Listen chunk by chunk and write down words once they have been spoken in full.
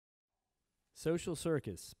Social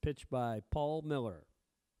Circus, pitched by Paul Miller.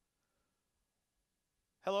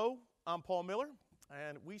 Hello, I'm Paul Miller,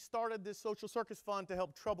 and we started this Social Circus Fund to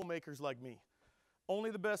help troublemakers like me.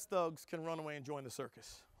 Only the best thugs can run away and join the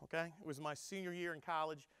circus, okay? It was my senior year in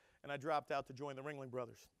college, and I dropped out to join the Ringling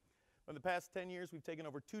Brothers. In the past 10 years, we've taken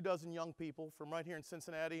over 24 young people from right here in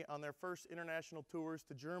Cincinnati on their first international tours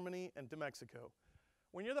to Germany and to Mexico.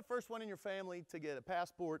 When you're the first one in your family to get a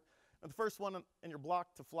passport and the first one in your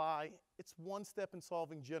block to fly, it's one step in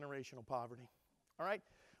solving generational poverty. All right?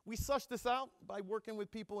 We sussed this out by working with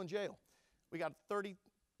people in jail. We got 30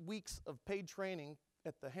 weeks of paid training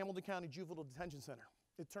at the Hamilton County Juvenile Detention Center.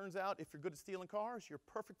 It turns out if you're good at stealing cars, you're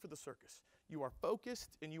perfect for the circus. You are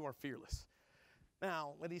focused and you are fearless.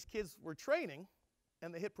 Now, when these kids were training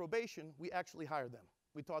and they hit probation, we actually hired them.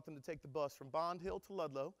 We taught them to take the bus from Bond Hill to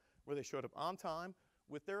Ludlow, where they showed up on time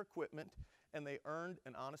with their equipment, and they earned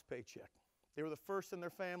an honest paycheck. They were the first in their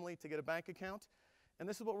family to get a bank account, and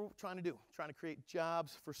this is what we're trying to do, trying to create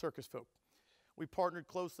jobs for circus folk. We partnered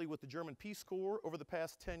closely with the German Peace Corps over the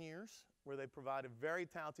past 10 years, where they provided very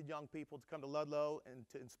talented young people to come to Ludlow and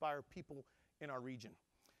to inspire people in our region.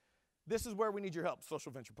 This is where we need your help,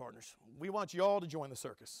 social venture partners. We want you all to join the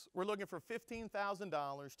circus. We're looking for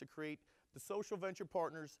 $15,000 to create the Social Venture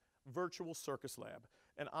Partners Virtual Circus Lab,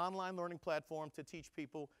 an online learning platform to teach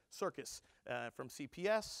people circus, from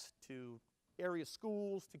CPS to area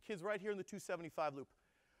schools to kids right here in the 275 loop.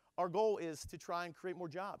 Our goal is to try and create more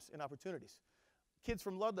jobs and opportunities. Kids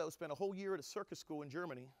from Ludlow spent a whole year at a circus school in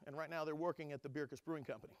Germany, and right now they're working at the Circus Brewing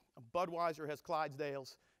Company. Budweiser has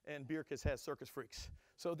Clydesdales, and Circus has Circus Freaks.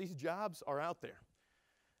 So these jobs are out there.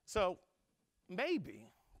 So maybe,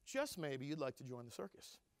 just maybe, you'd like to join the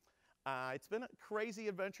circus. It's been a crazy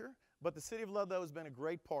adventure, but the city of Ludlow has been a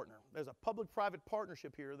great partner. There's a public-private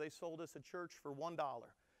partnership here. They sold us a church for $1.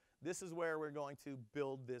 This is where we're going to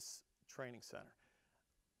build this training center.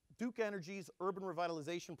 Duke Energy's urban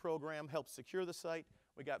revitalization program helped secure the site.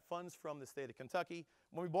 We got funds from the state of Kentucky.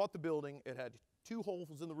 When we bought the building, it had 2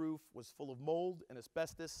 holes in the roof, was full of mold and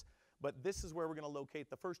asbestos, but this is where we're going to locate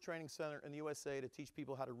the first training center in the USA to teach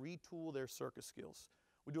people how to retool their circus skills.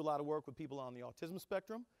 We do a lot of work with people on the autism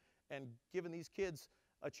spectrum, and giving these kids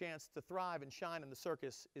a chance to thrive and shine in the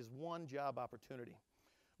circus is one job opportunity.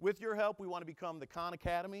 With your help, we want to become the Khan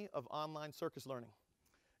Academy of online circus learning.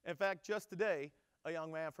 In fact, just today, a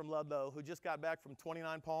young man from Ludlow who just got back from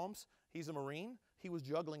 29 Palms, he's a Marine, he was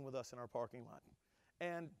juggling with us in our parking lot.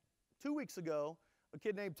 And 2 weeks ago, a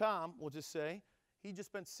kid named Tom, we'll just say, he just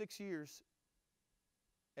spent 6 years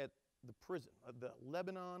at the prison, at the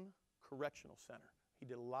Lebanon Correctional Center. He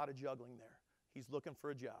did a lot of juggling there. He's looking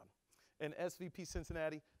for a job. And SVP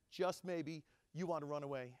Cincinnati, just maybe you want to run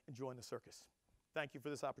away and join the circus. Thank you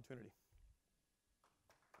for this opportunity.